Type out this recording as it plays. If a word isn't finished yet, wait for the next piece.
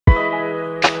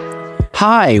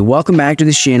Hi, welcome back to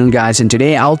this channel guys, and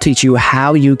today I'll teach you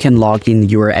how you can log in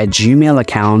your Gmail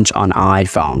account on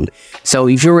iPhone. So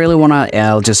if you really want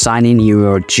to just sign in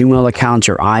your Gmail account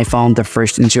or iPhone, the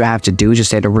first thing you have to do is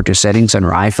just head over to settings on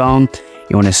your iPhone.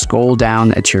 You want to scroll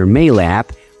down at your mail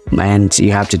app and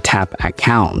you have to tap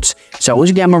accounts. So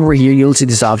once you come over here, you'll see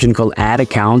this option called add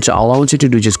account. So all I want you to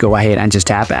do is just go ahead and just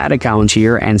tap add account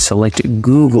here and select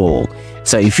Google.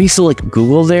 So if you select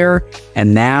Google there,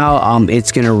 and now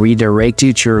it's gonna redirect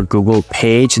you to your Google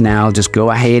page. Now just go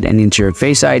ahead and enter your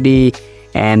Face ID,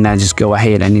 and now just go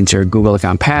ahead and enter your Google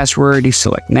account password. You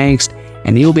select next,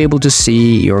 and you'll be able to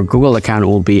see your Google account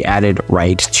will be added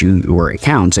right to your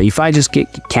account. So if I just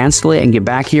cancel it and get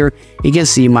back here, you can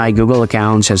see my Google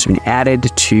account has been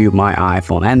added to my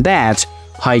iPhone, and that's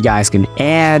how you guys can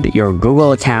add your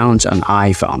Google account on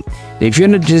iPhone. If you're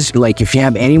not if you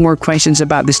have any more questions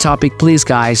about this topic, please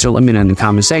guys, let me know in the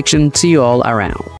comment section. See you all around.